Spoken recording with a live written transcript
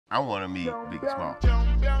I want to meet Biggie Small.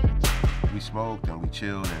 We smoked and we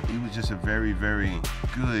chilled, and he was just a very, very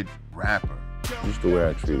good rapper. Just the way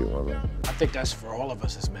I treated women. I think that's for all of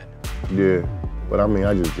us as men. Yeah, but I mean,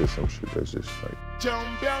 I just did some shit that's just like...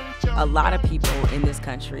 A lot of people in this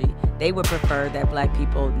country, they would prefer that black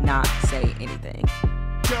people not say anything.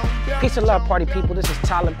 Peace and love, party people. This is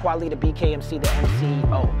Talib Kweli, the BKMC, the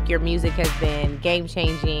MCO. Your music has been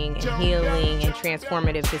game-changing and healing and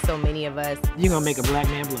transformative to so many of us. You're gonna make a black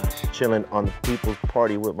man blush. Chilling on the People's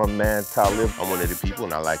Party with my man Talib. I'm one of the people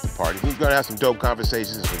and I like to party. He's gonna have some dope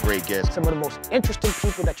conversations and some great guests. Some of the most interesting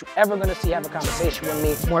people that you're ever gonna see have a conversation with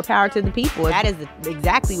me. More power to the people. That is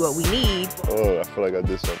exactly what we need. Oh, I feel like I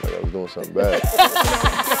did something, like I was doing something bad.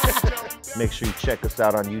 Make sure you check us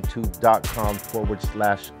out on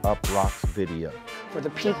youtube.com/uprocksvideo. For the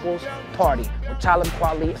People's Party with Talib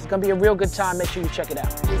Kweli. It's gonna be a real good time. Make sure you check it out.